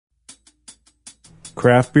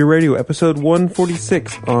Craft Beer Radio, episode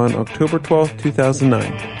 146 on October 12th, 2009.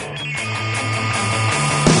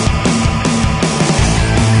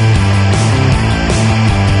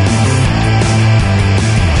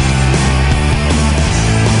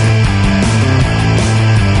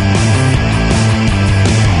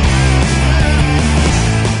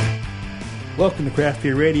 Welcome to Craft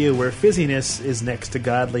Beer Radio, where fizziness is next to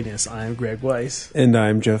godliness. I'm Greg Weiss. And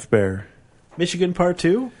I'm Jeff Bear. Michigan Part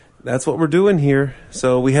 2? That's what we're doing here.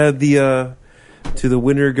 So we had the To the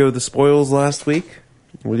Winner Go the Spoils last week.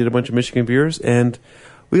 We did a bunch of Michigan beers, and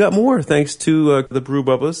we got more thanks to the Brew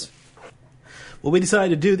Bubbas. What we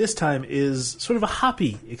decided to do this time is sort of a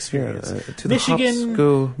hoppy experience. Yeah, to Michigan, the hops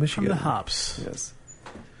go Michigan. From the hops. Yes.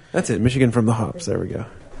 That's it, Michigan from the hops. There we go.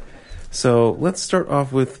 So let's start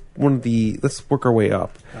off with let's work our way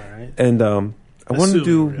up. All right. And I want to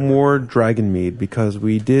do more Dragon Mead because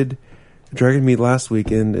we did Dragon Mead last week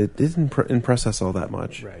and it didn't impress us all that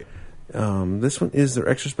much. Right. This one is their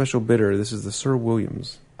extra special bitter. This is the Sir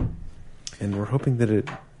Williams. And we're hoping that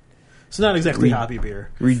it's not exactly hoppy beer.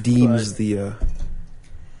 Redeems the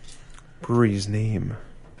brewery's name.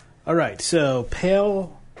 All right. So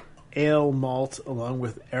pale ale malt along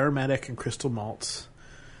with aromatic and crystal malts,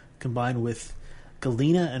 combined with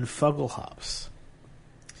Galena and Fuggle hops.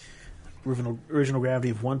 Original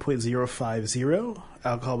gravity of 1.050,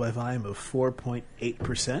 alcohol by volume of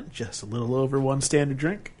 4.8%, just a little over one standard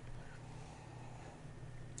drink.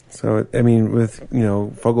 So, I mean, with,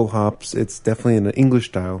 Fuggle hops, it's definitely an English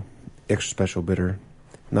style extra special bitter,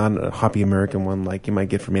 not a hoppy American one like you might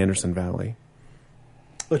get from Anderson Valley.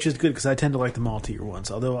 Which is good because I tend to like the maltier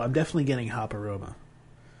ones, although I'm definitely getting hop aroma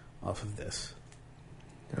off of this.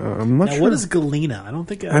 I'm not sure. What is Galena? I don't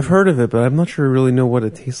think I've heard of it, but I'm not sure I really know what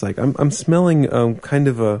it tastes like. I'm smelling kind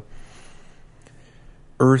of a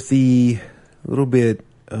earthy, a little bit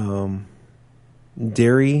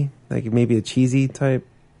dairy, like maybe a cheesy type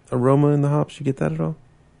aroma in the hops. You get that at all?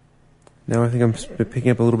 Now I think I'm picking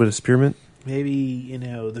up a little bit of spearmint. Maybe,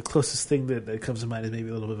 the closest thing that comes to mind is maybe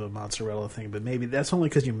a little bit of a mozzarella thing, but maybe that's only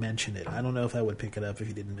because you mention it. I don't know if I would pick it up if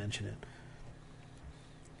you didn't mention it.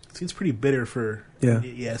 It seems pretty bitter for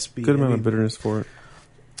ESB. Good amount of bitterness for it.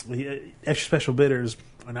 Extra special bitters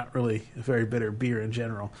are not really a very bitter beer in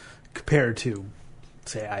general compared to,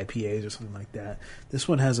 say, IPAs or something like that. This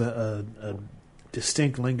one has a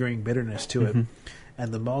distinct lingering bitterness to it,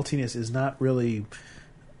 and the maltiness is not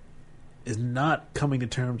coming to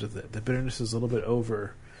terms with it. The bitterness is a little bit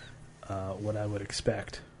over what I would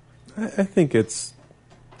expect. I think it's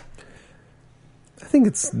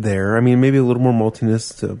there. I mean, maybe a little more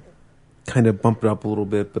maltiness to kind of bump it up a little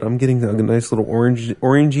bit, but I'm getting a nice little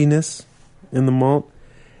oranginess in the malt,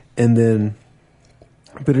 and then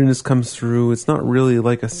bitterness comes through. It's not really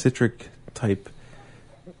like a citric type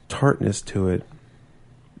tartness to it.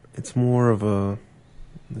 It's more of a,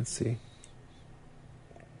 let's see.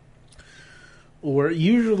 Or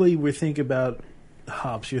usually we think about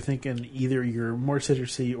hops, you're thinking either you're more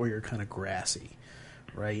citrusy or you're kind of grassy.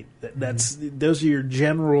 Right, those are your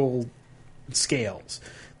general scales.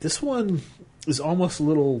 This one is almost a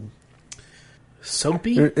little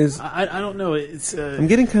soapy. I don't know. It's I'm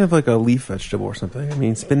getting kind of like a leaf vegetable or something. I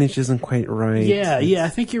mean, spinach isn't quite right. Yeah, I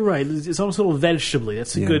think you're right. It's almost a little vegetable-y.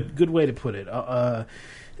 That's a good way to put it. A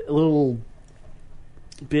little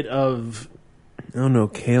bit of, I don't know,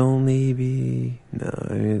 kale maybe. No,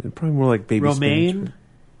 I mean, probably more like baby romaine. Spinach.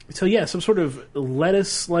 So yeah, some sort of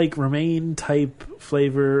lettuce-like romaine type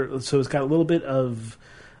flavor. So it's got a little bit of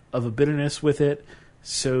a bitterness with it.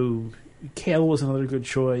 So kale was another good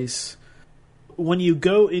choice. When you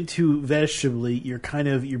go into vegetable-y,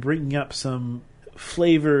 you're bringing up some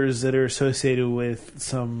flavors that are associated with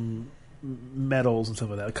some metals and stuff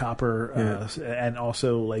like that, copper, and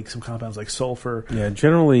also like some compounds like sulfur. Yeah,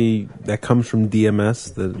 generally that comes from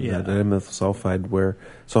DMS, the dimethyl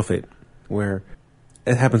sulfate, where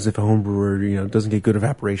it happens if a home brewer, doesn't get good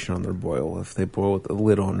evaporation on their boil. If they boil with a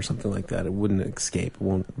lid on or something like that, it wouldn't escape. It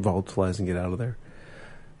won't volatilize and get out of there.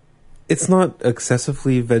 It's not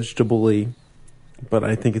excessively vegetable-y, but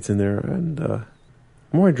I think it's in there. And the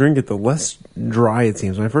more I drink it, the less dry it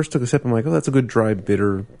seems. When I first took a sip, I'm like, oh, that's a good dry,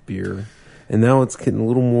 bitter beer. And now it's getting a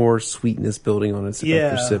little more sweetness building on it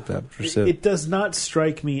sip after sip. It does not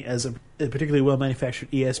strike me as a particularly well-manufactured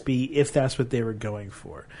ESB if that's what they were going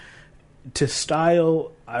for. To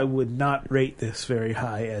style, I would not rate this very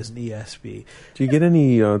high as an ESB. Do you get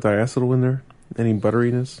any diacetyl in there? Any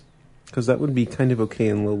butteriness? Because that would be kind of okay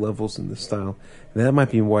in low levels in this style. And that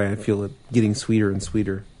might be why I feel it getting sweeter and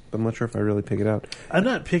sweeter. I'm not sure if I really pick it out. I'm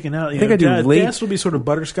not picking out. I think I do. Gas will be sort of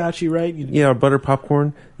butterscotchy, right? Yeah, or butter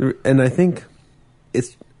popcorn. And I think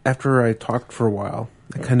it's after I talked for a while,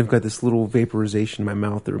 I kind of got this little vaporization in my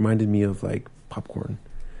mouth that reminded me of like popcorn.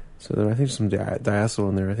 So I think there's some diacetyl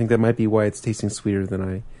in there. I think that might be why it's tasting sweeter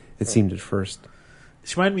than it seemed at first.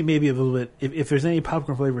 This reminded me maybe of a little bit, if there's any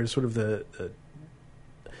popcorn flavor, it's sort of the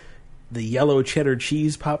yellow cheddar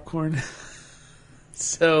cheese popcorn.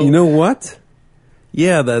 So you know what?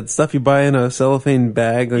 Yeah, that stuff you buy in a cellophane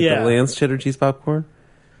bag, like the Lance cheddar cheese popcorn.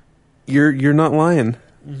 You're not lying.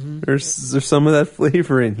 Mm-hmm. There's some of that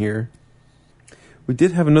flavor in here. We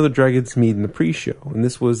did have another Dragon's Mead in the pre-show, and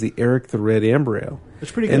this was the Eric the Red Amber Ale.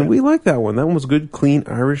 It's pretty good. And we like that one. That one was good, clean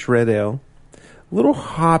Irish red ale. A little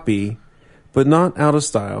hoppy, but not out of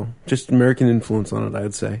style. Just American influence on it,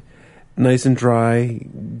 I'd say. Nice and dry,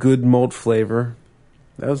 good malt flavor.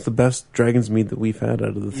 That was the best Dragon's Mead that we've had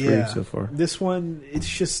out of the three so far. This one,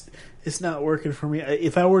 it's not working for me.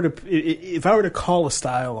 If I were to call a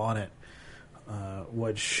style on it,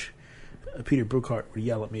 which Peter Brookhart would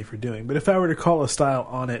yell at me for doing, but if I were to call a style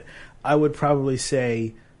on it, I would probably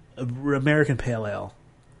say American Pale Ale.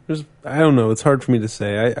 I don't know. It's hard for me to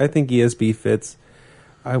say. I think ESB fits.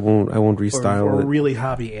 I won't restyle or it. Really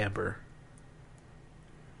hoppy amber.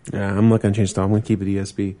 Yeah, I'm not going to change style. I'm going to keep it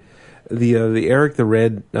ESB. The Eric the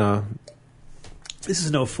Red. This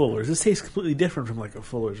is no Fuller's. This tastes completely different from like a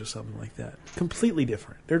Fuller's or something like that. Completely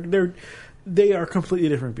different. They are completely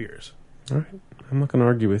different beers. All right. I'm not going to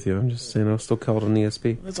argue with you. I'm just saying I'll still call it an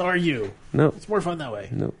ESB. Let's argue. No. It's more fun that way.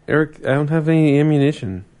 No. Eric, I don't have any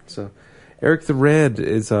ammunition. So, Eric the Red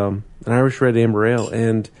is an Irish Red Amber Ale,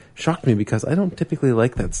 and shocked me because I don't typically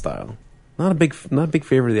like that style. Not a big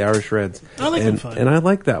favorite of the Irish Reds. I like them fun. And I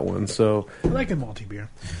like that one. So I like a malty beer.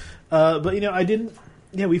 But, I didn't...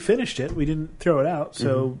 Yeah, we finished it. We didn't throw it out.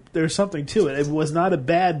 So there's something to it. It was not a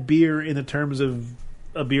bad beer in the terms of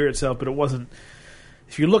a beer itself, but it wasn't...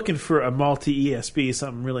 If you're looking for a malty ESB,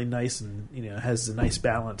 something really nice and has a nice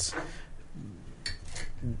balance,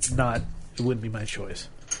 it wouldn't be my choice.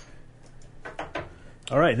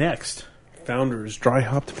 All right, next. Founders Dry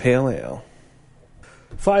Hopped Pale Ale.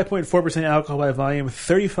 5.4% alcohol by volume,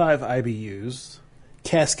 35 IBUs.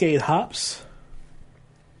 Cascade hops.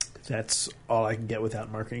 That's all I can get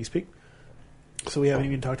without marketing speak. So we haven't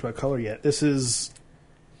even talked about color yet. This is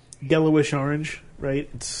yellowish orange, right?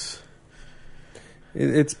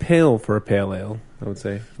 It's pale for a pale ale, I would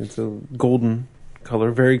say. It's a golden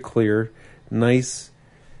color, very clear, nice,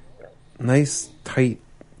 tight,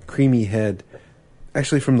 creamy head.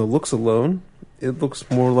 Actually, from the looks alone, it looks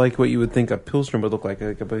more like what you would think a Pilsner would look like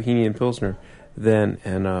a Bohemian Pilsner, than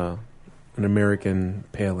an American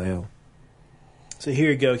pale ale. So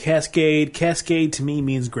here you go, Cascade. Cascade to me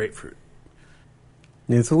means grapefruit.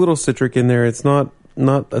 It's a little citric in there. It's not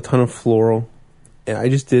a ton of floral. I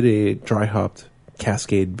just did a dry hopped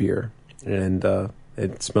Cascade beer, and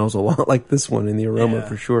it smells a lot like this one in the aroma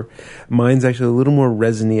for sure. Mine's actually a little more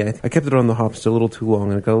resiny. I kept it on the hops a little too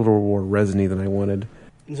long, and it got a little more resiny than I wanted.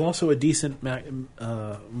 There's also a decent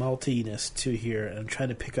maltiness to here, and I'm trying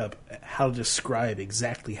to pick up how to describe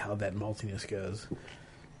exactly how that maltiness goes.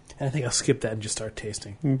 And I think I'll skip that and just start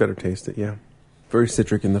tasting. You better taste it, yeah. Very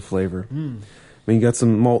citric in the flavor. I mean, you got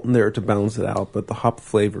some malt in there to balance it out, but the hop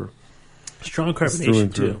flavor... Strong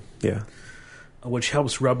carbonation, too. Yeah. Which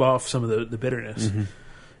helps rub off some of the bitterness. Mm-hmm.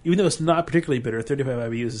 Even though it's not particularly bitter,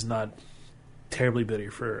 35 IBUs is not terribly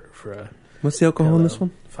bitter for a... What's the alcohol in this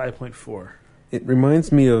one? 5.4. It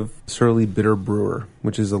reminds me of Surly Bitter Brewer,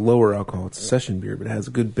 which is a lower alcohol. It's a session beer, but it has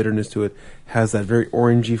a good bitterness to it. Has that very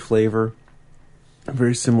orangey flavor. A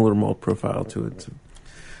very similar malt profile to it.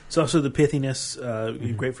 It's also the pithiness,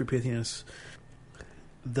 grapefruit pithiness.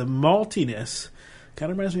 The maltiness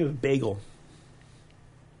kind of reminds me of a bagel.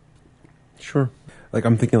 Sure. Like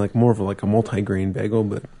I'm thinking like more of a multi-grain bagel,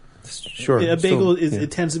 but sure. Yeah, a bagel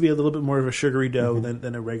it tends to be a little bit more of a sugary dough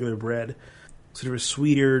than a regular bread. Sort of a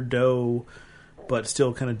sweeter dough, but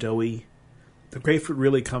still kind of doughy. The grapefruit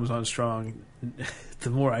really comes on strong the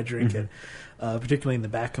more I drink it, particularly in the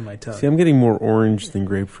back of my tongue. See, I'm getting more orange than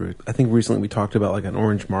grapefruit. I think recently we talked about like an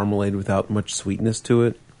orange marmalade without much sweetness to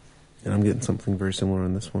it, and I'm getting something very similar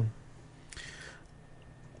on this one.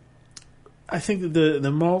 I think that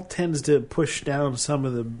the malt tends to push down some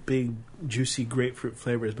of the big, juicy grapefruit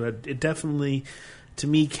flavors, but it definitely, to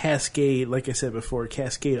me, Cascade, like I said before,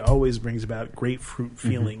 Cascade always brings about grapefruit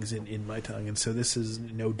feelings in my tongue, and so this is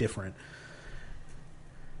no different.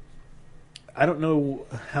 I don't know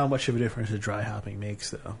how much of a difference the dry hopping makes,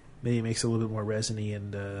 though. Maybe it makes it a little bit more resiny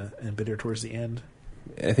and bitter towards the end.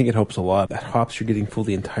 I think it helps a lot. That hops you're getting full,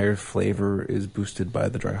 the entire flavor is boosted by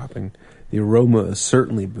the dry hopping. The aroma is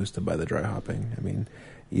certainly boosted by the dry hopping. I mean,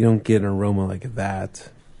 you don't get an aroma like that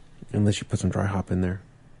unless you put some dry hop in there.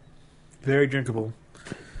 Very drinkable.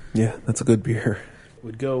 Yeah, that's a good beer.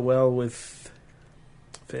 Would go well with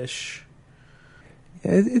fish.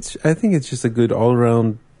 Yeah, I think it's just a good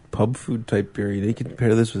all-around pub food type beer. You can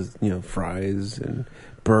pair this with fries and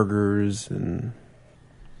burgers and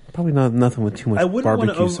probably nothing with too much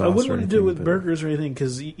barbecue sauce. I wouldn't want to do it with but burgers or anything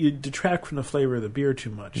because you'd detract from the flavor of the beer too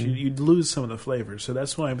much. You'd lose some of the flavor. So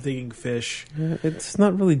that's why I'm thinking fish. Yeah, it's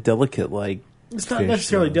not really delicate like it's not fish,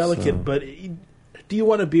 necessarily though, delicate, so. but do you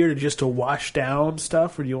want a beer to wash down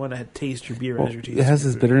stuff, or do you want to taste your beer as you're tasting? It has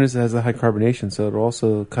this food? bitterness. It has the high carbonation, so it'll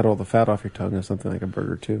also cut all the fat off your tongue or something like a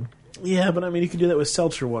burger too. Yeah, but I mean, you could do that with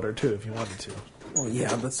seltzer water too if you wanted to. Well,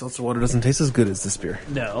 yeah, but seltzer water doesn't taste as good as this beer.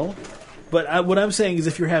 No. But what I'm saying is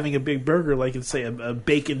if you're having a big burger, like let's say a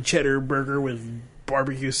bacon cheddar burger with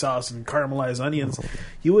barbecue sauce and caramelized onions,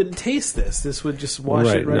 you wouldn't taste this. This would just wash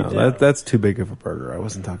it right down. That's too big of a burger. I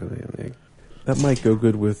wasn't talking about anything. That might go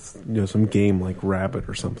good with some game like rabbit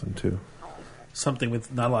or something too. Something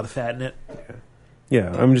with not a lot of fat in it.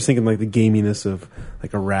 Yeah, I'm just thinking like the gaminess of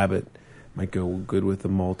like a rabbit might go good with the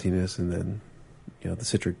maltiness and then the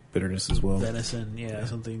citric bitterness as well. Venison, yeah,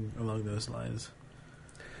 something along those lines.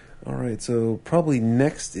 All right, so probably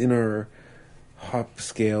next in our hop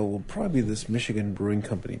scale will probably be this Michigan Brewing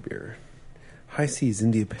Company beer, High Seas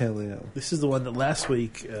India Pale Ale. This is the one that last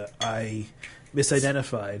week I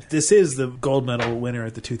misidentified. This is the gold medal winner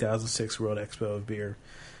at the 2006 World Expo of Beer.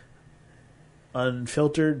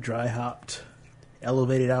 Unfiltered, dry hopped,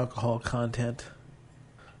 elevated alcohol content.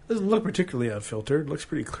 Doesn't look particularly unfiltered. Looks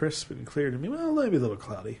pretty crisp and clear to me. Well, maybe a little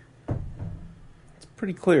cloudy.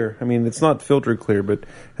 Pretty clear. I mean, it's not filtered clear, but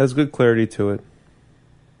has good clarity to it.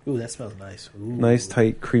 Ooh, that smells nice. Ooh. Nice,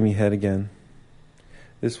 tight, creamy head again.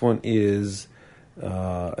 This one is an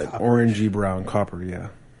orangey brown copper, yeah.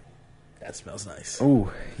 That smells nice.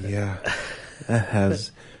 Oh, yeah. That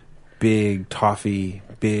has big toffee,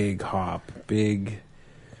 big hop, big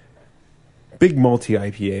malty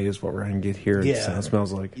IPA is what we're going to get here. Yeah. It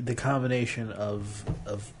smells like. The combination of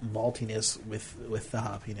maltiness with the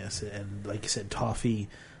hoppiness and, like you said, toffee,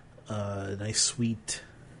 nice sweet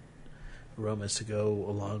aromas to go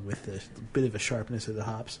along with the bit of a sharpness of the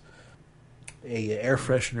hops. A air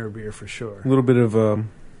freshener beer for sure. A little bit of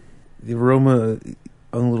the aroma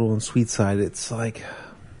a little on the sweet side. It's like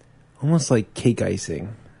almost like cake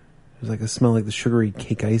icing. There's like a smell like the sugary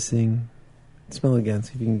cake icing. Smell again,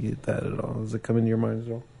 see if you can get that at all. Does it come into your mind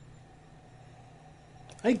at all?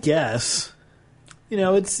 I guess.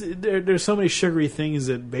 It's there's so many sugary things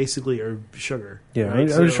that basically are sugar. Yeah, right?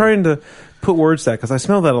 I was trying to put words to that because I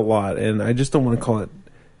smell that a lot, and I just don't want to call it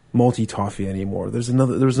malty toffee anymore. There was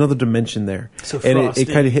another dimension there, so and it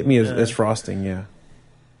kind of hit me as frosting. Yeah,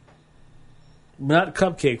 not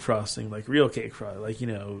cupcake frosting, like real cake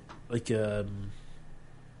frosting,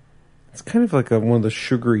 It's kind of like one of the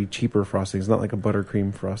sugary, cheaper frostings, not like a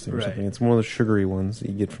buttercream frosting or something. It's one of the sugary ones that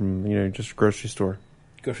you get from just grocery store.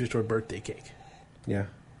 Grocery store birthday cake. Yeah.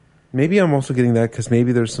 Maybe I'm also getting that because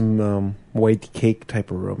maybe there's some white cake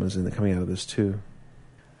type aromas coming out of this too.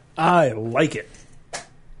 I like it.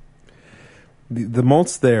 The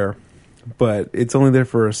malt's there, but it's only there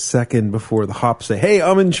for a second before the hops say, "Hey,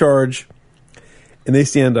 I'm in charge," and they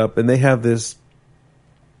stand up and they have this.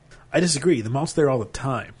 I disagree. The malt's there all the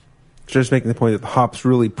time. Just making the point that the hops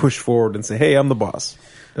really push forward and say, "Hey, I'm the boss."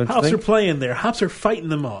 Hops are playing there. Hops are fighting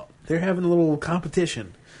the malt. They're having a little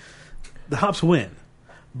competition. The hops win,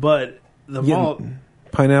 but the malt...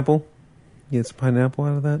 Pineapple? You get some pineapple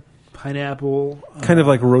out of that? Pineapple. Kind of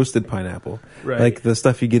like roasted pineapple. Right. Like the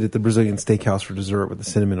stuff you get at the Brazilian steakhouse for dessert with the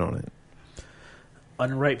cinnamon on it.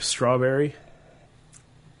 Unripe strawberry.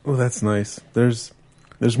 Oh, that's nice. There's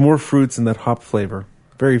more fruits in that hop flavor.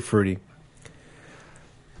 Very fruity.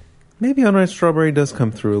 Maybe unripe strawberry does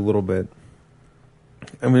come through a little bit.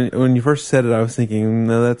 I mean, when you first said it, I was thinking,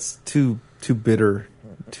 no, that's too bitter.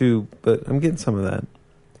 But I'm getting some of that.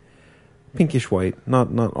 Pinkish white, not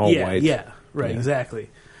all white. Yeah, right, exactly.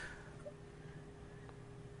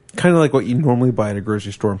 Kind of like what you normally buy at a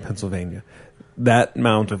grocery store in Pennsylvania. That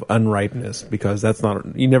amount of unripeness, because that's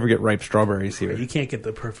not, you never get ripe strawberries here. You can't get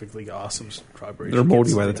the perfectly awesome strawberries. They're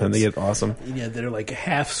moldy by the time they get awesome. Yeah, they're like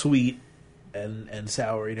half sweet and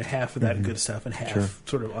sour. Half of that good stuff and half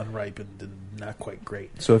sort of unripened and not quite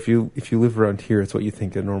great. So if you live around here, it's what you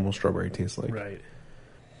think a normal strawberry tastes like. Right.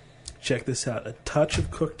 Check this out. A touch of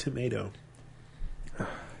cooked tomato.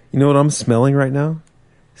 You know what I'm smelling right now?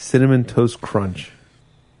 Cinnamon Toast Crunch.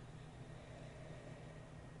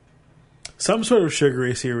 Some sort of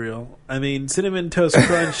sugary cereal. I mean, Cinnamon Toast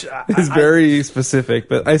Crunch... It's very specific,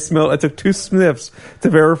 but I took 2 sniffs to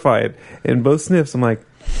verify it. And both sniffs, I'm like,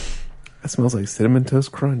 that smells like Cinnamon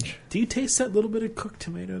Toast Crunch. Do you taste that little bit of cooked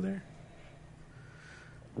tomato there?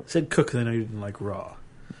 I said cook because I know you didn't like raw.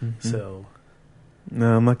 Mm-hmm. So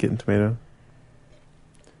No, I'm not getting tomato.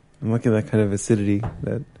 I'm looking at that kind of acidity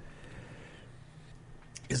that...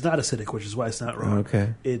 it's not acidic, which is why it's not raw.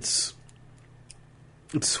 Okay. It's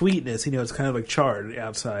sweetness. It's kind of like charred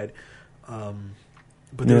outside.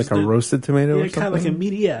 But You like a roasted tomato or something? kind of like a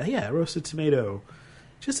meaty, roasted tomato.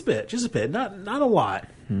 Just a bit. Not a lot.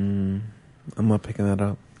 I'm not picking that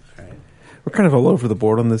up. All right. We're kind of all over the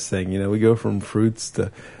board on this thing. We go from fruits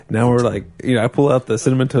to now we're like, I pull out the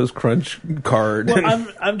Cinnamon Toast Crunch card. Well,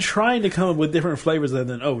 I'm trying to come up with different flavors other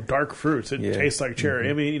than dark fruits. It tastes like cherry.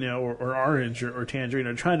 Mm-hmm. I mean, or orange or tangerine.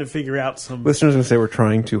 I'm trying to figure out some. Listeners are going to say we're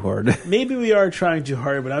trying too hard. Maybe we are trying too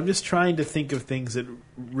hard, but I'm just trying to think of things that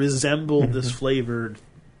resemble this flavor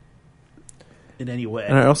in any way.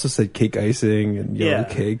 And I also said cake icing and yellow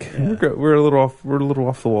cake. Yeah. We're a little off. We're a little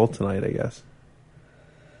off the wall tonight, I guess.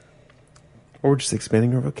 Or we're just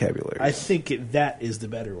expanding our vocabulary. I think that is the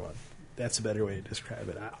better one. That's a better way to describe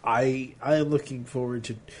it. I am looking forward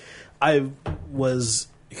to. I was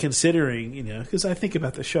considering, because I think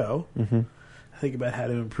about the show. Mm-hmm. I think about how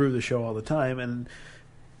to improve the show all the time, and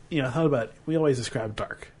I thought about. We always describe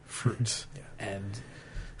dark fruits and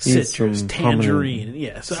citrus,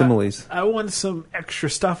 tangerine, so similes. I want some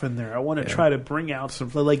extra stuff in there. I want to try to bring out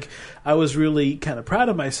some. Like I was really kind of proud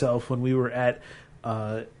of myself when we were at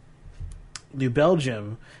New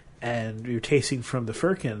Belgium. And we were tasting from the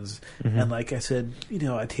firkins, and like I said,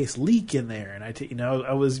 I taste leek in there, and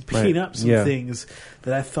I was picking up some things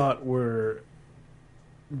that I thought were,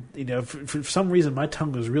 for some reason my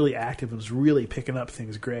tongue was really active and was really picking up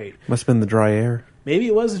things great. Must have been the dry air. Maybe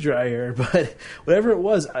it was the dry air, but whatever it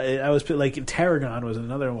was, I was like tarragon was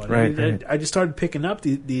another one. Right. I just started picking up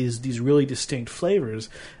these really distinct flavors,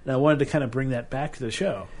 and I wanted to kind of bring that back to the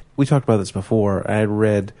show. We talked about this before. I had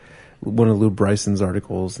read one of Lou Bryson's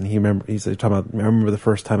articles, and he's talking about. I remember the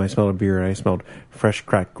first time I smelled a beer, and I smelled fresh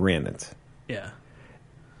cracked granite. Yeah.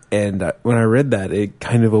 And when I read that, it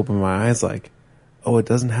kind of opened my eyes. Like, oh, it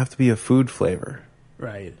doesn't have to be a food flavor.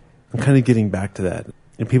 Right. I'm kind of getting back to that.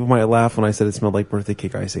 And people might laugh when I said it smelled like birthday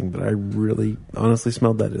cake icing, but I really, honestly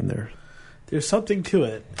smelled that in there. There's something to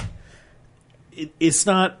it. It's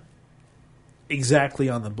not exactly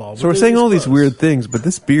on the ball. So we're saying all these weird things, but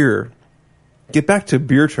this beer. Get back to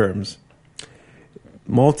beer terms.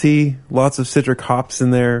 Malty, lots of citric hops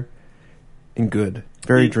in there, and good.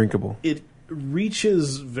 Very drinkable. It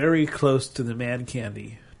reaches very close to the man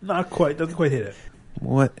candy. Not quite. Doesn't quite hit it.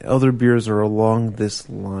 What other beers are along this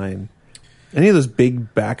line? Any of those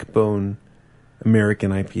big backbone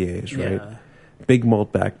American IPAs, right? Yeah. Big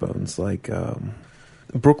malt backbones. Like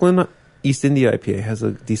Brooklyn East India IPA has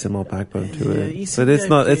a decent malt backbone to it. But it's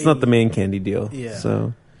not the man candy deal. Yeah.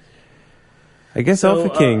 So I guess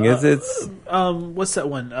Alpha King it's what's that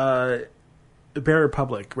one? Bear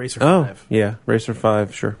Republic Racer 5. Oh, yeah, Racer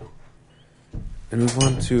 5, sure. And move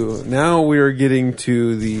on to now we are getting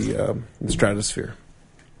to the stratosphere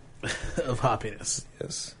of hoppiness.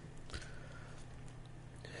 Yes.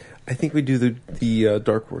 I think we do the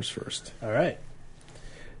Dark Horse first. All right.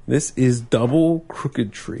 This is Double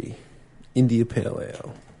Crooked Tree India Pale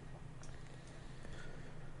Ale.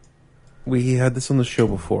 We had this on the show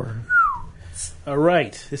before. All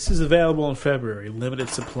right. This is available in February. Limited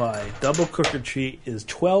supply. Double Crooked Tree is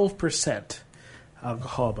 12%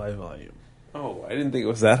 alcohol by volume. Oh, I didn't think it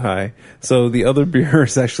was that high. So the other beer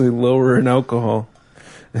is actually lower in alcohol.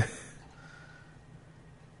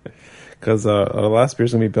 Because our last beer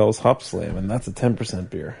is going to be Bell's Hop Slam, and that's a 10%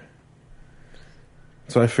 beer.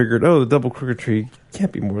 So I figured, the Double Crooked Tree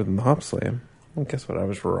can't be more than the Hop Slam. Well, guess what? I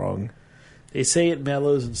was wrong. They say it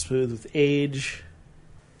mellows and smooth with age.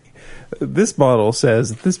 This bottle says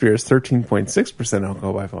that this beer is 13.6%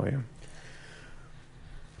 alcohol by volume.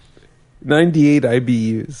 98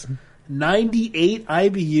 IBUs. 98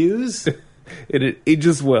 IBUs? It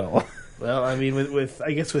ages well. Well, I mean, with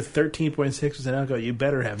 13.6% alcohol, you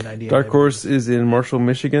better have 98. Dark Horse is in Marshall,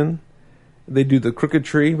 Michigan. They do the Crooked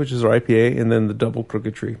Tree, which is our IPA, and then the Double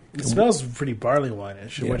Crooked Tree. It smells pretty barley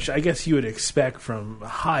wine-ish, which I guess you would expect from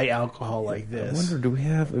high alcohol like this. I wonder, do we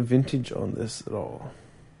have a vintage on this at all?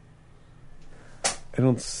 I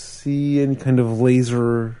don't see any kind of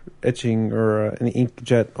laser etching or any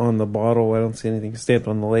inkjet on the bottle. I don't see anything stamped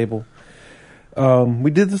on the label. We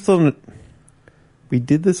did this on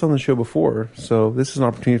the show before, so this is an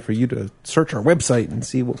opportunity for you to search our website and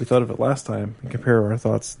see what we thought of it last time and compare our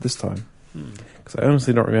thoughts this time. Because I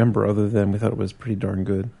honestly don't remember, other than we thought it was pretty darn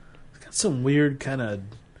good. It's got some weird kind of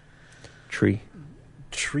tree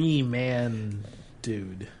man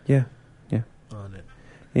dude. Yeah. On it.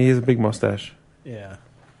 He has a big mustache. Yeah.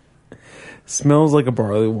 Smells like a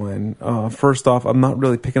barley wine. First off, I'm not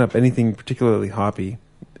really picking up anything particularly hoppy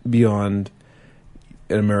beyond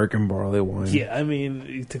an American barley wine. Yeah, I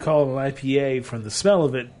mean, to call it an IPA from the smell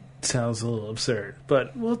of it sounds a little absurd,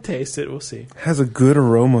 but we'll taste it. We'll see. Has a good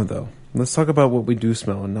aroma, though. Let's talk about what we do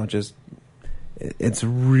smell and not just... It's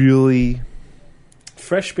really...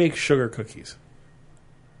 Fresh baked sugar cookies.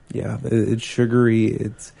 Yeah, it's sugary.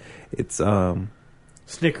 It's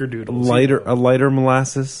Snickerdoodles. A lighter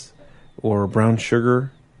molasses or brown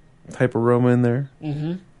sugar type aroma in there.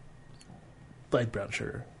 Mm-hmm. Light brown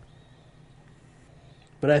sugar.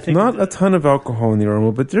 But I think not a ton of alcohol in the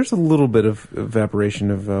aroma, but there's a little bit of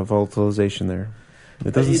evaporation of volatilization there.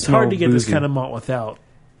 It doesn't. It's smell hard to get boozy. this kind of malt without.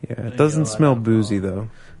 Yeah, it doesn't smell boozy though.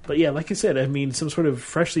 But yeah, like I said, I mean, some sort of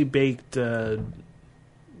freshly baked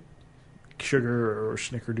sugar or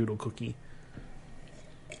snickerdoodle cookie.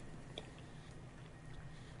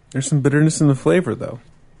 There's some bitterness in the flavor though.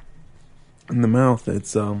 In the mouth,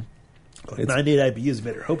 it's 98 IBU is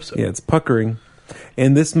better. Hope so. Yeah, it's puckering.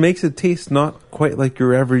 And this makes it taste not quite like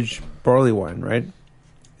your average barley wine, right?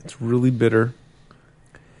 It's really bitter.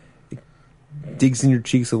 It digs in your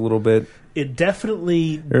cheeks a little bit. It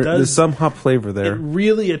definitely does. There's some hop flavor there. It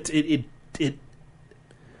really,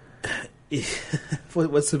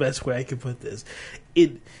 what's the best way I can put this?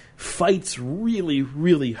 It fights really,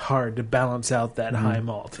 really hard to balance out that high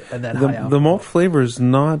malt and that high alcohol. The malt flavor is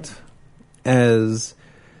not as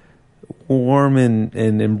warm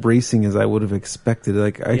and embracing as I would have expected.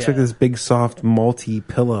 Like I expected this big, soft, malty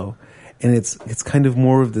pillow, and it's kind of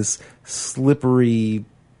more of this slippery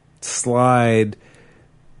slide,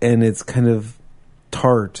 and it's kind of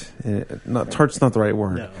tart. Tart's not the right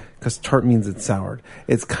word because tart means it's soured.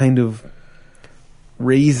 It's kind of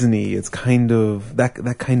raisiny. It's kind of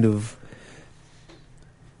that kind of.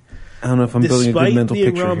 I don't know if I'm building a good mental picture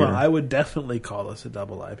here. Despite the aroma, I would definitely call this a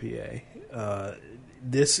double IPA.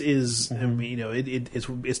 This is, I mean,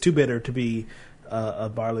 it's too bitter to be a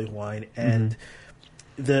barley wine, and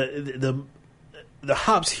the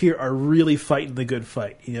hops here are really fighting the good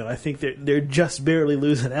fight. I think they're just barely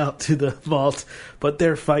losing out to the malt, but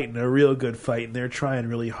they're fighting a real good fight, and they're trying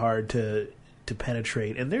really hard to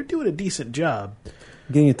penetrate, and they're doing a decent job.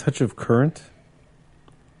 Getting a touch of currant,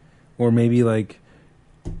 or maybe like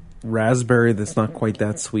raspberry that's not quite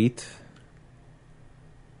that sweet.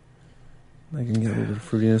 I can get a little bit of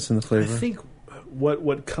fruitiness in the flavor. I think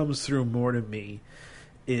what comes through more to me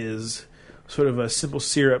is sort of a simple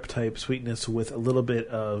syrup type sweetness with a little bit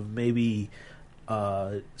of maybe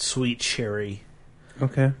sweet cherry.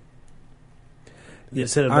 Okay.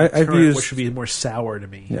 Instead of currant, which should be more sour to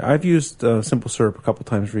me. Yeah, I've used simple syrup a couple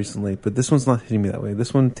times recently, but this one's not hitting me that way.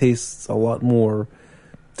 This one tastes a lot more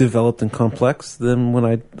developed and complex than when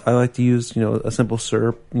I like to use a simple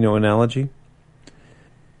syrup analogy.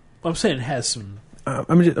 I'm saying it has some.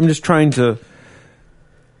 I'm just trying to.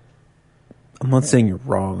 I'm not saying you're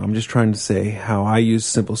wrong. I'm just trying to say how I use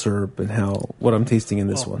simple syrup and what I'm tasting in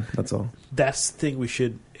this one. That's all. That's the thing we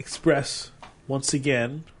should express once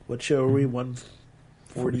again. What show are we?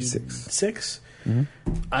 146.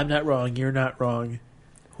 I'm not wrong. You're not wrong.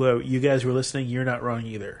 Whoever you guys were listening, you're not wrong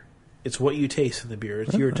either. It's what you taste in the beer.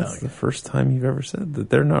 It's your tongue. That's the first time you've ever said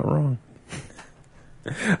that they're not wrong.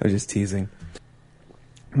 I'm just teasing.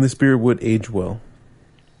 This beer would age well,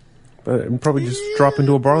 but it'd probably just drop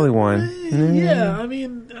into a barley wine. Yeah, I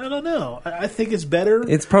mean, I don't know. I think it's better.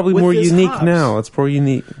 It's probably more unique now. It's more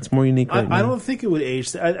unique. It's more unique right now. I don't think it would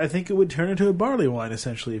age. I think it would turn into a barley wine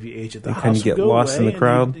essentially if you age it. The hops kind of get would go lost in the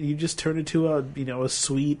crowd. You just turn it to a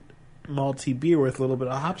sweet malty beer with a little bit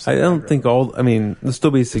of hops. I don't think all. I mean, there'll still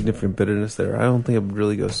be significant bitterness there. I don't think it would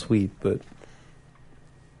really go sweet, but.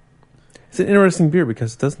 It's an interesting beer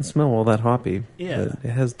because it doesn't smell all that hoppy. Yeah, but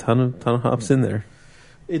it has a ton of hops in there.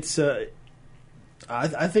 It's I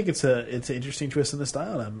think it's an interesting twist in the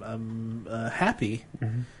style. I'm happy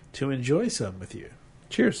to enjoy some with you.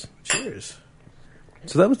 Cheers! Cheers!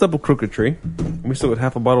 So that was Double Crooked Tree. We still got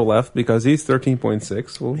half a bottle left because he's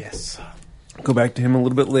 13.6. We'll go back to him a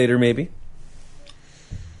little bit later, maybe.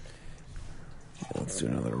 Let's do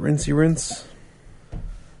another rinsey rinse.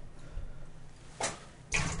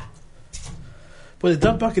 Well, the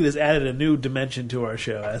Dump Bucket has added a new dimension to our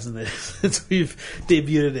show, hasn't it? Since we've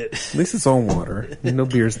debuted it. At least it's all water. No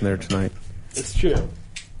beers in there tonight. It's true.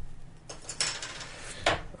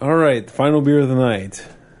 All right, the final beer of the night.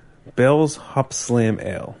 Bell's Hop Slam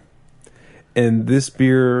Ale. And this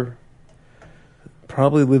beer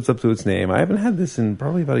probably lives up to its name. I haven't had this in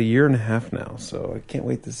probably about a year and a half now, so I can't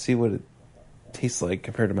wait to see what it tastes like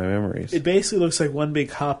compared to my memories. It basically looks like one big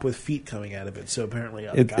hop with feet coming out of it. So apparently,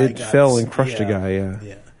 it fell and crushed a guy. Yeah.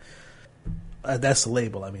 That's the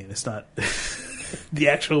label. I mean, it's not the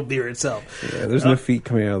actual beer itself. Yeah, there's no feet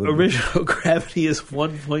coming out of the original gravity is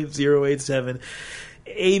 1.087.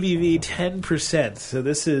 ABV 10%. So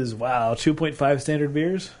this is 2.5 standard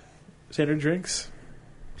beers, standard drinks.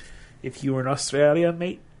 If you were in Australia,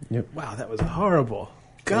 mate. Yep. Wow, that was horrible.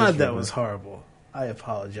 God, that was horrible. I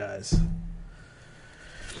apologize.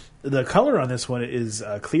 The color on this one is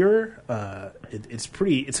clearer. It's a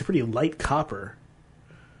pretty light copper.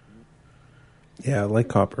 Yeah, light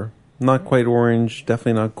copper. Not quite orange.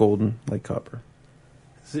 Definitely not golden. Light copper.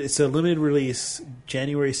 It's a limited release,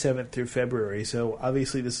 January 7th through February. So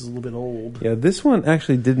obviously this is a little bit old. Yeah, this one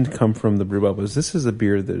actually didn't come from the Brew Bubbles. This is a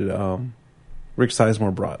beer that Rick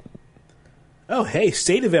Sizemore brought. Oh, hey,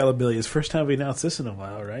 state availability is the first time we announced this in a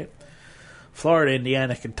while, right? Florida,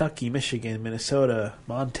 Indiana, Kentucky, Michigan, Minnesota,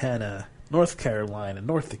 Montana, North Carolina,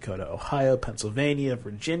 North Dakota, Ohio, Pennsylvania,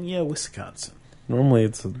 Virginia, Wisconsin. Normally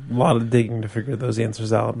it's a lot of digging to figure those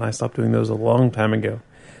answers out, and I stopped doing those a long time ago.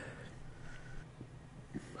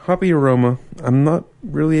 Hoppy aroma. I'm not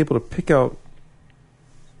really able to pick out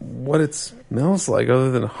what it smells like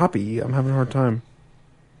other than hoppy. I'm having a hard time.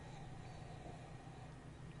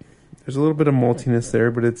 There's a little bit of maltiness there,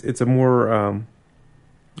 but it's a more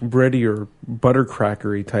bready or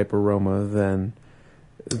buttercrackery type aroma than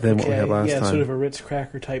what we had last time. Yeah, sort of a Ritz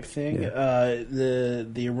cracker type thing. Yeah.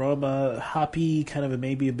 The aroma, hoppy, kind of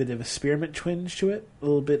maybe a bit of a spearmint twinge to it. A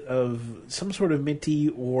little bit of some sort of minty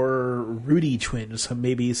or rooty twinge. So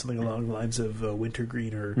maybe something along the lines of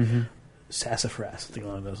wintergreen or sassafras, something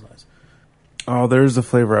along those lines. Oh, there's the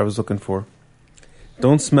flavor I was looking for.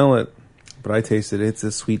 Don't smell it, but I taste it. It's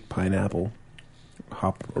a sweet pineapple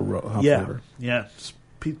hop flavor. Yeah.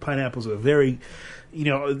 Pineapple's a very,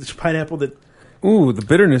 it's pineapple that... Ooh, the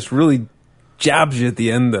bitterness really jabs you at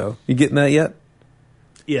the end, though. You getting that yet?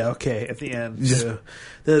 Yeah, okay, at the end. Just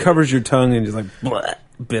covers your tongue and just like, bleh,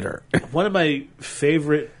 bitter. One of my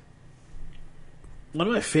favorite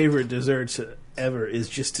desserts ever is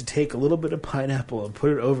just to take a little bit of pineapple and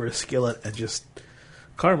put it over a skillet and just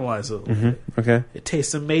caramelize it a little bit. Okay. It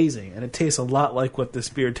tastes amazing, and it tastes a lot like what this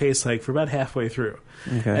beer tastes like for about halfway through.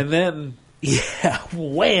 Okay. And then,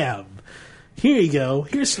 wham! Here you go.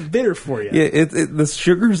 Here's some bitter for you. Yeah, the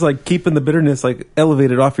sugar's like keeping the bitterness like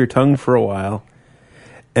elevated off your tongue for a while.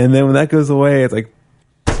 And then when that goes away, it's like,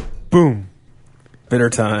 boom,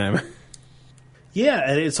 bitter time. Yeah,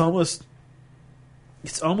 and it's almost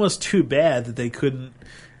too bad that they couldn't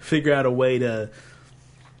figure out a way to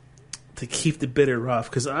keep the bitter off.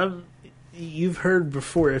 Because you've heard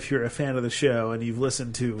before, if you're a fan of the show and you've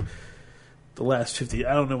listened to the last 50,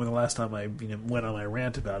 I don't know when the last time I went on my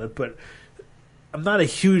rant about it, but I'm not a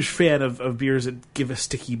huge fan of beers that give a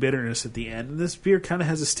sticky bitterness at the end. And this beer kind of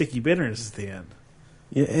has a sticky bitterness at the end.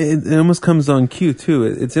 Yeah, it almost comes on cue too.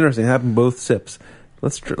 It's interesting. It happened both sips.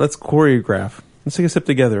 Let's choreograph. Let's take a sip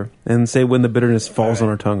together and say when the bitterness falls on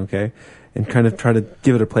our tongue, okay? And kind of try to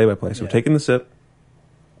give it a play-by-play. So we're taking the sip.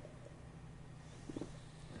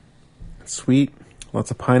 It's sweet.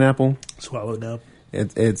 Lots of pineapple. Swallowed now.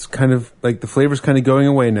 It's kind of like the flavor's kind of going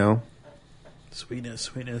away now. Sweetness.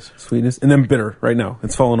 And then bitter right now.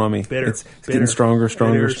 It's falling on me. Bitter. It's getting stronger.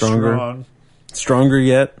 Strong. Stronger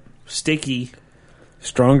yet. Sticky.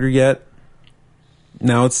 Stronger yet.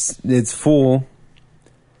 Now it's full.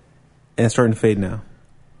 And it's starting to fade now.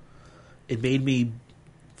 It made me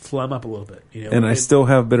phlegm up a little bit. And I still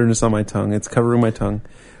have bitterness on my tongue. It's covering my tongue.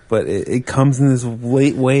 But it comes in this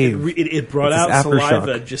late wave. It brought out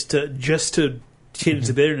saliva just to change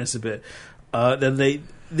the bitterness a bit. Then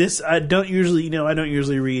I don't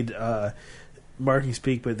usually read marketing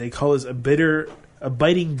speak, but they call this a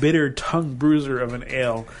biting bitter tongue bruiser of an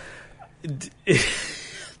ale.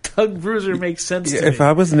 Tongue bruiser makes sense to me. If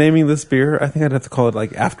I was naming this beer, I think I'd have to call it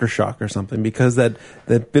like Aftershock or something, because that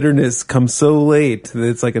bitterness comes so late that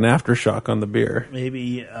it's like an aftershock on the beer.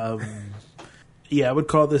 Maybe, I would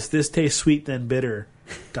call this tastes sweet then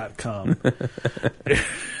bitter.com.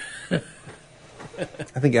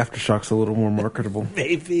 I think Aftershock's a little more marketable.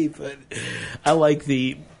 Maybe, but I like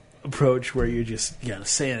the approach where you're just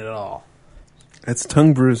saying it all. It's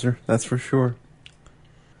tongue bruiser, that's for sure.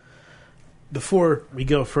 Before we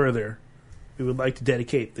go further, we would like to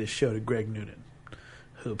dedicate this show to Greg Noonan,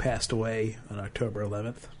 who passed away on October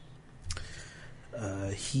 11th.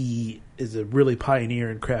 He is a really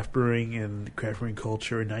pioneer in craft brewing and craft brewing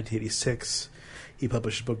culture. In 1986, he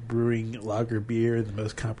published a book, Brewing Lager Beer, the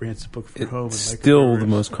most comprehensive book for home. It's still the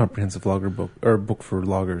most comprehensive lager book, or book for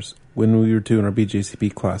lagers. When we were doing our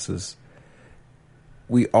BJCP classes,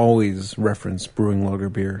 we always reference Brewing Lager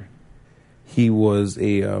Beer. He was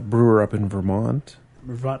a brewer up in Vermont.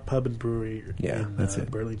 Vermont Pub and Brewery in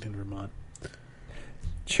Burlington, Vermont.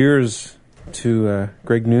 Cheers to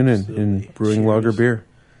Greg Noonan Absolutely. in brewing Cheers. lager beer.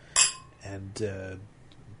 And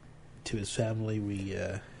to his family, we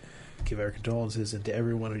give our condolences, and to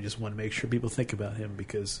everyone, we just want to make sure people think about him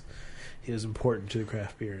because he is important to the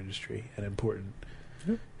craft beer industry and important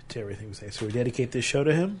to everything we say. So we dedicate this show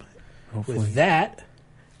to him. Hopefully. With that,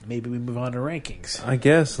 maybe we move on to rankings. I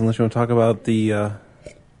guess, unless you want to talk about the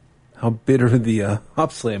how bitter the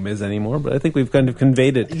Hop Slam is anymore, but I think we've kind of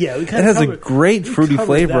conveyed it. Yeah, we It kind of has a great fruity covered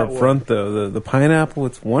flavor that up one. front, though. The pineapple,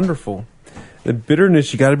 it's wonderful. The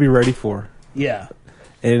bitterness you got to be ready for, Yeah.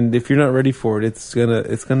 and if you're not ready for it, it's gonna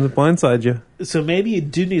blindside you. So maybe you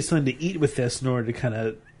do need something to eat with this in order to kind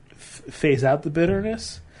of phase out the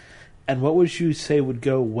bitterness. And what would you say would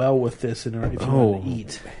go well with this in order if you want to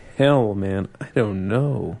eat? Hell, man, I don't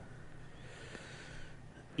know.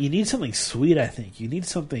 You need something sweet, I think. You need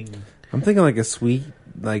something... I'm thinking like a sweet,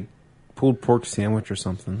 like pulled pork sandwich or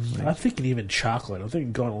something. I'm Like, thinking even chocolate. I'm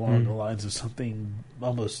thinking going along the lines of something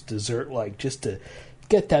almost dessert-like, just to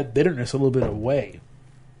get that bitterness a little bit away.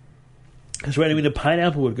 Because, right, I mean, the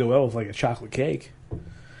pineapple would go well with like a chocolate cake.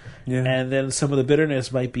 yeah, And then some of the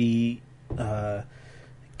bitterness might be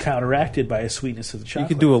counteracted by a sweetness of the you chocolate.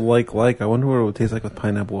 could do a like. I wonder what it would taste like with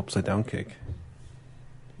pineapple upside down cake.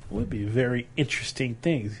 Would be very interesting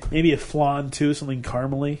things. Maybe a flan too, something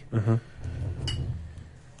caramely. Uh-huh.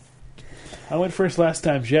 I went first last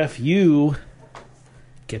time, Jeff. You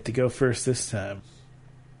get to go first this time.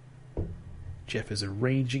 Jeff is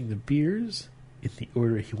arranging the beers in the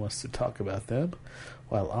order he wants to talk about them,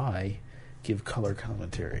 while I give color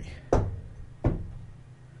commentary.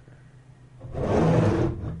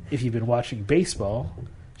 If you've been watching baseball,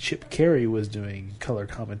 Chip Carey was doing color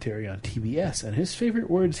commentary on TBS, and his favorite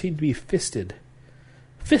word seemed to be fisted.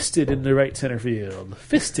 Fisted in the right center field.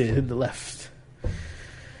 Fisted in the left.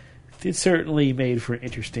 It certainly made for an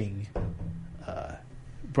interesting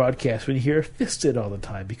broadcast when you hear fisted all the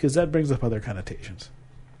time, because that brings up other connotations.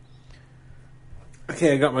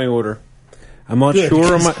 Okay, I got my order. I'm not Good,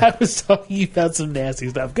 sure. because I was talking about some nasty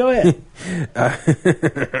stuff. Go ahead.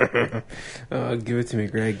 Give it to me,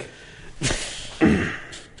 Greg.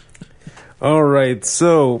 All right,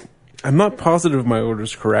 so I'm not positive my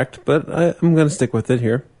order's correct, but I'm going to stick with it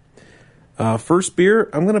here. First beer,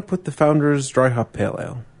 I'm going to put the Founders Dry Hop Pale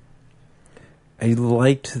Ale. I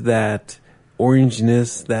liked that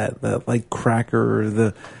orangeness, that like cracker,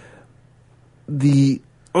 it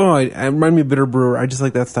reminded me of Bitter Brewer. I just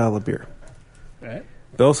like that style of beer. Right.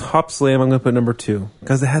 Bell's Hop Slam, I'm going to put number 2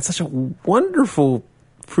 because it had such a wonderful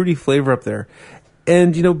fruity flavor up there.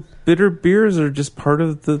 And you know, bitter beers are just part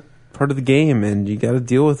of the game, and you got to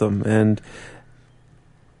deal with them. And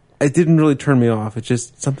it didn't really turn me off. It's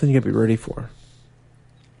just something you got to be ready for.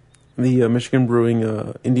 The Michigan Brewing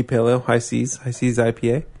Indie Pale Ale, High Seas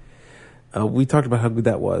IPA. We talked about how good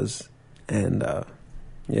that was, and yeah,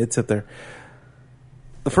 it's up there.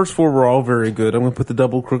 The first 4 were all very good. I'm going to put the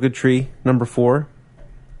Double Crooked Tree, number 4.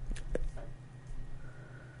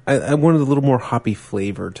 I wanted a little more hoppy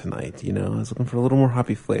flavor tonight, you know. I was looking for a little more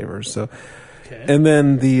hoppy flavor. So, Okay. and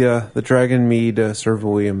then the Dragon Mead Sir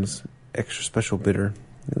Williams Extra Special Bitter.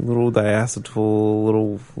 A little diacetyl,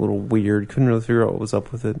 a little weird. Couldn't really figure out what was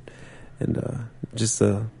up with it. And just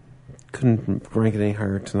couldn't rank it any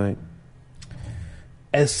higher tonight.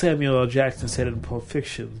 As Samuel L. Jackson said in Pulp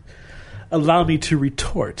Fiction, allow me to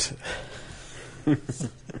retort.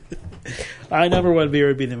 My number 1 beer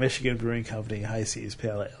would be the Michigan Brewing Company High Seas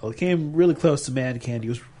Pale Ale. It came really close to Man Candy. It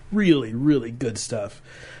was really, really good stuff.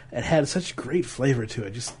 It had such great flavor to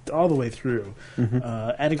it, just all the way through.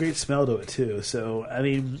 And a great smell to it, too. So, I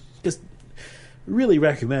mean, just really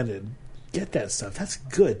recommended. Get that stuff. That's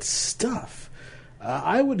good stuff.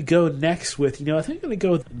 I would go next with, I think I'm going to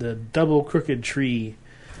go with the Double Crooked Tree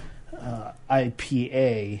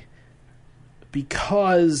IPA,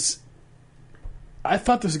 because I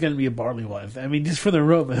thought this was going to be a barley one. I mean, just for the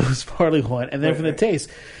aroma, it was barley one. And then for the taste,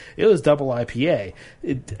 it was double IPA.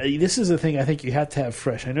 This is a thing I think you have to have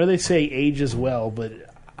fresh. I know they say age as well, but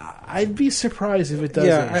I'd be surprised if it does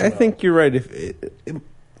age I well. think you're right. If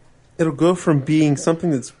it'll go from being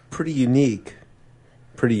something that's pretty unique,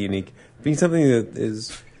 being something that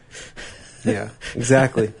is, yeah,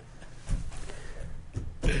 exactly.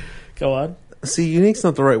 Go on. See, unique's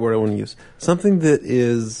not the right word I want to use. Something that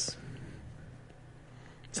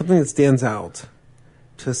stands out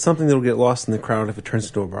to something that'll get lost in the crowd if it turns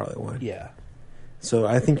into a barley wine. Yeah. So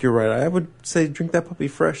I think you're right. I would say drink that puppy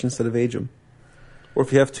fresh instead of age them. Or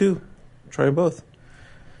if you have 2, try them both.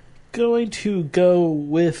 Going to go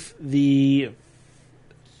with the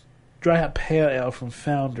Dry Hop Pale Ale from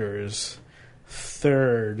Founders,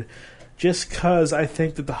 third, just because I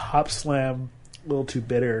think that the Hop Slam a little too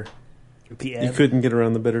bitter at the end. You couldn't get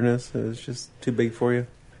around the bitterness. It was just too big for you.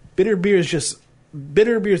 Bitter beers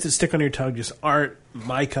that stick on your tongue just aren't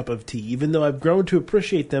my cup of tea. Even though I've grown to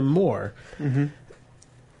appreciate them more,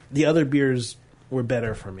 the other beers were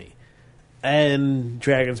better for me. And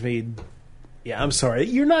Dragon's Mead, yeah, I'm sorry.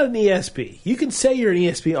 You're not an ESB. You can say you're an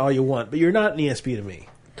ESB all you want, but you're not an ESB to me.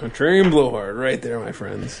 Contrarian Blowhard, right there, my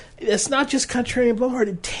friends. It's not just Contrarian Blowhard.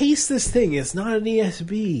 It tastes this thing. It's not an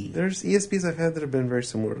ESB. There's ESBs I've had that have been very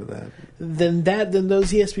similar to that. Then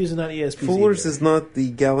those ESBs are not ESBs. Fuller's either. is not the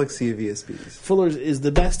galaxy of ESBs. Fuller's is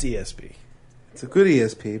the best ESB. It's a good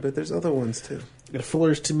ESP, but there's other ones too. And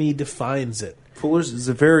Fuller's to me defines it. Fuller's is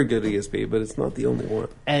a very good ESP, but it's not the only one.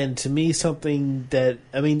 And to me, something that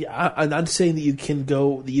I'm not saying that you can't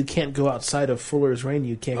go outside of Fuller's range.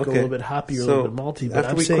 You can't go a little bit hoppy or a little bit malty. But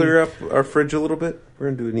after we clear up our fridge a little bit,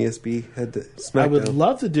 we're gonna do an ESB head to SmackDown. I would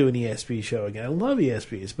love to do an ESB show again. I love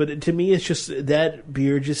ESBs, but to me, it's just that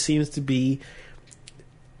beer just seems to be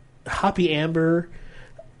hoppy amber,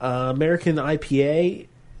 American IPA,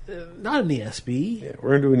 not an ESB. Yeah,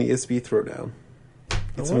 we're gonna do an ESB throwdown.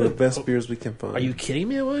 It's one of the best beers we can find. Are you kidding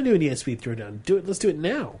me? I want to do an ESB throwdown. Do it. Let's do it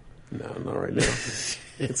now. No, not right now.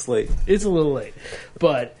 It's late. It's a little late,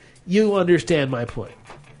 but you understand my point.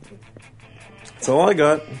 That's all I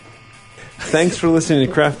got. Thanks for listening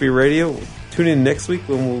to Craft Beer Radio. Tune in next week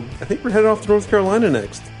when I think we're headed off to North Carolina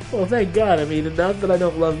next. Well, thank God. I mean, not that I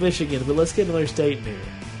don't love Michigan, but let's get another state in here.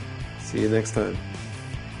 See you next time.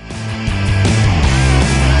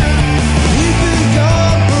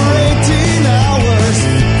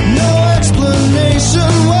 No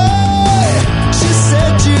explanation why. She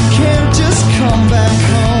said you can't just come back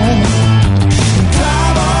home.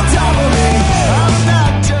 Climb on top of me. I'm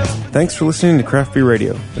not just. Thanks for listening to Craft Beer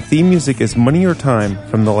Radio. The theme music is Money or Time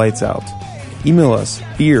from The Lights Out. Email us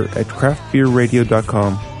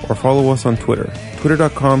beer@craftbeerradio.com or follow us on Twitter.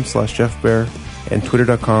 Twitter.com/JeffBear and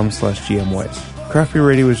Twitter.com/GMWeiss. Craft Beer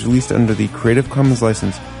Radio is released under the Creative Commons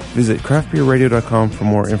license. Visit craftbeerradio.com for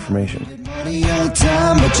more information. Money on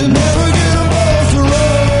time, but you never get a